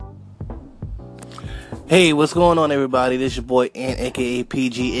Hey, what's going on, everybody? This is your boy Ant, aka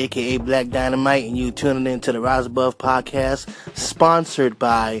PG, aka Black Dynamite, and you tuning in to the Rise Above podcast, sponsored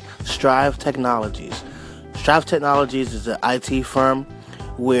by Strive Technologies. Strive Technologies is an IT firm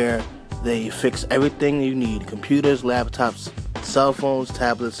where they fix everything you need: computers, laptops, cell phones,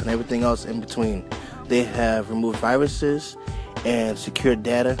 tablets, and everything else in between. They have removed viruses and secured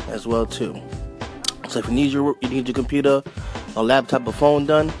data as well too. So if you need your computer, or laptop, or phone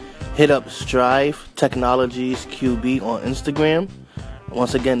done, hit up Strive Technologies QB on Instagram.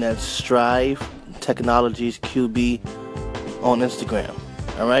 Once again, that's Strive Technologies QB on Instagram.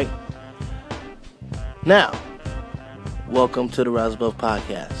 Alright? Now, welcome to the Rise Above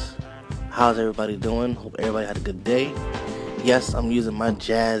podcast. How's everybody doing? Hope everybody had a good day. Yes, I'm using my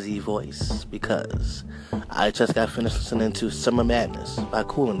jazzy voice because I just got finished listening to Summer Madness by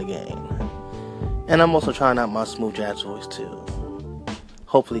Kool and the Gang. And I'm also trying out my smooth jazz voice too.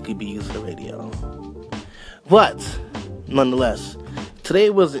 Hopefully it could be used for the radio. But, nonetheless, today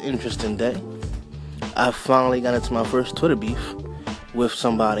was an interesting day. I finally got into my first Twitter beef with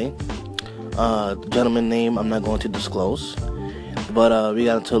somebody. A gentleman name I'm not going to disclose. But we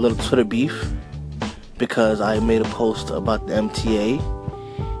got into a little Twitter beef because I made a post about the MTA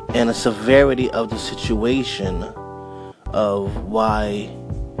and the severity of the situation of why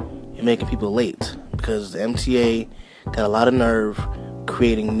you're making people late. Because the MTA got a lot of nerve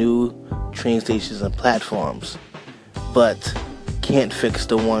creating new train stations and platforms, but can't fix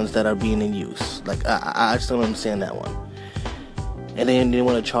the ones that are being in use. Like, I just don't understand that one. And then they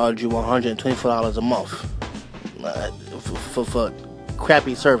want to charge you $124 a month for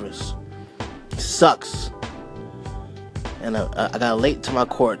crappy service. It sucks. And I got late to my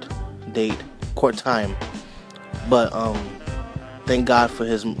court time, but thank God for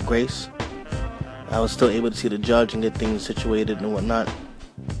His grace. I was still able to see the judge and get things situated and whatnot.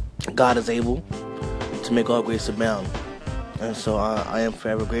 God is able to make all grace abound. And so I am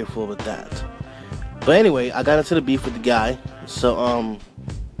forever grateful with that. But anyway, I got into the beef with the guy. So,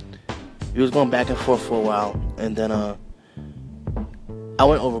 he was going back and forth for a while. And then, I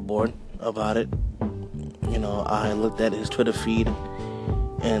went overboard about it. You know, I looked at his Twitter feed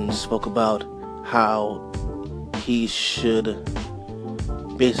and spoke about how he should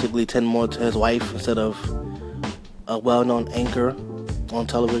basically tend more to his wife instead of a well-known anchor on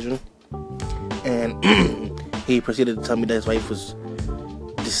television. And he proceeded to tell me that his wife was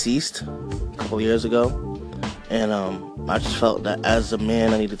deceased a couple of years ago. And I just felt that as a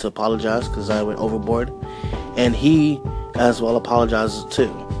man I needed to apologize because I went overboard. And he as well apologizes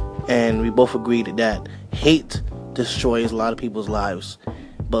too. And we both agreed that hate destroys a lot of people's lives,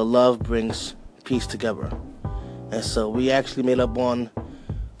 but love brings peace together. And so we actually made up on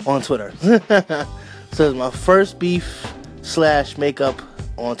Twitter. So it's my first beef / makeup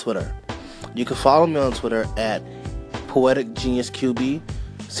on Twitter. You can follow me on Twitter at Poetic Genius QB.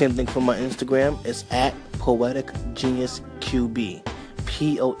 Same thing for my Instagram. It's at Poetic Genius QB.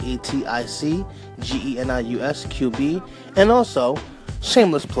 POETIC GENIUS QB. And also,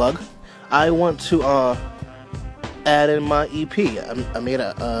 shameless plug, I want to add in my EP. I made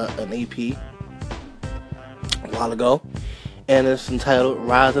an EP a while ago, and it's entitled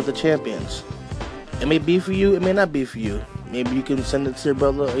Rise of the Champions. It may be for you, it may not be for you. Maybe you can send it to your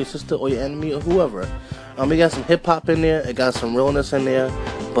brother or your sister or your enemy or whoever. We got some hip-hop in there, it got some realness in there,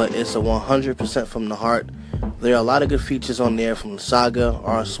 but it's a 100% from the heart. There are a lot of good features on there from Saga,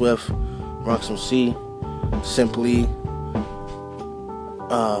 R. Swift, Rocks MC, Simply,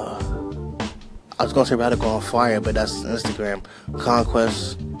 I was going to say Radical on Fire, but that's Instagram,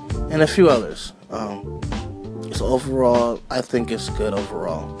 Conquest, and a few others. So overall, I think it's good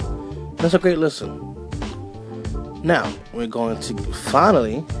overall. That's a great listen. Now, we're going to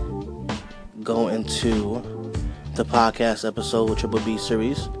finally go into the podcast episode with Triple B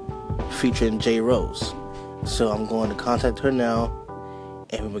series featuring J. Rose. So I'm going to contact her now,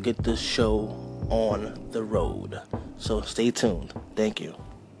 and we will get this show on the road. So stay tuned. Thank you.